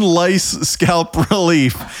 Redken Lice Scalp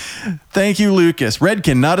Relief. Thank you, Lucas.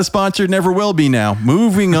 Redken, not a sponsor, never will be now.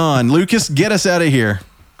 Moving on. Lucas, get us out of here.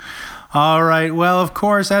 All right. Well, of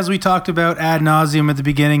course, as we talked about ad nauseum at the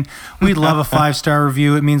beginning, we'd love a 5-star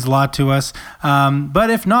review. It means a lot to us. But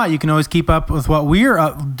if not, you can always keep up with what we're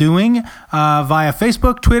doing via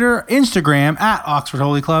Facebook, Twitter, Instagram at Oxford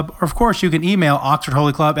Holy Club. Or, of course, you can email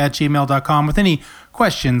oxfordholyclub@gmail.com with any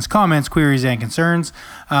questions, comments, queries, and concerns.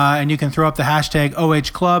 And you can throw up the hashtag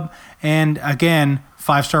OHClub. And again,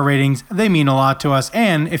 5-star ratings, they mean a lot to us.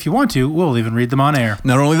 And if you want to, we'll even read them on air.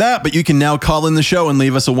 Not only that, but you can now call in the show and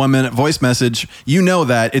leave us a 1-minute voice message. You know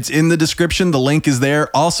that. It's in the description. The link is there.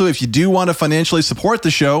 Also, if you do want to financially support the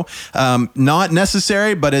show, not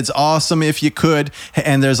necessary, but it's awesome if you could.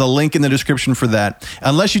 And there's a link in the description for that.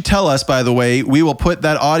 Unless you tell us, by the way, we will put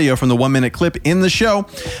that audio from the 1-minute clip in the show.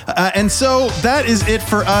 And so that is it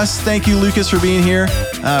for us. Thank you, Lucas, for being here.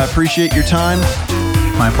 Appreciate your time.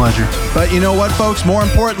 My pleasure. But you know what, folks? More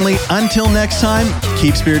importantly, until next time,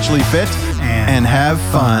 keep spiritually fit and have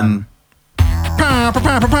fun.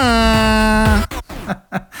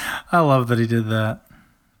 I love that he did that.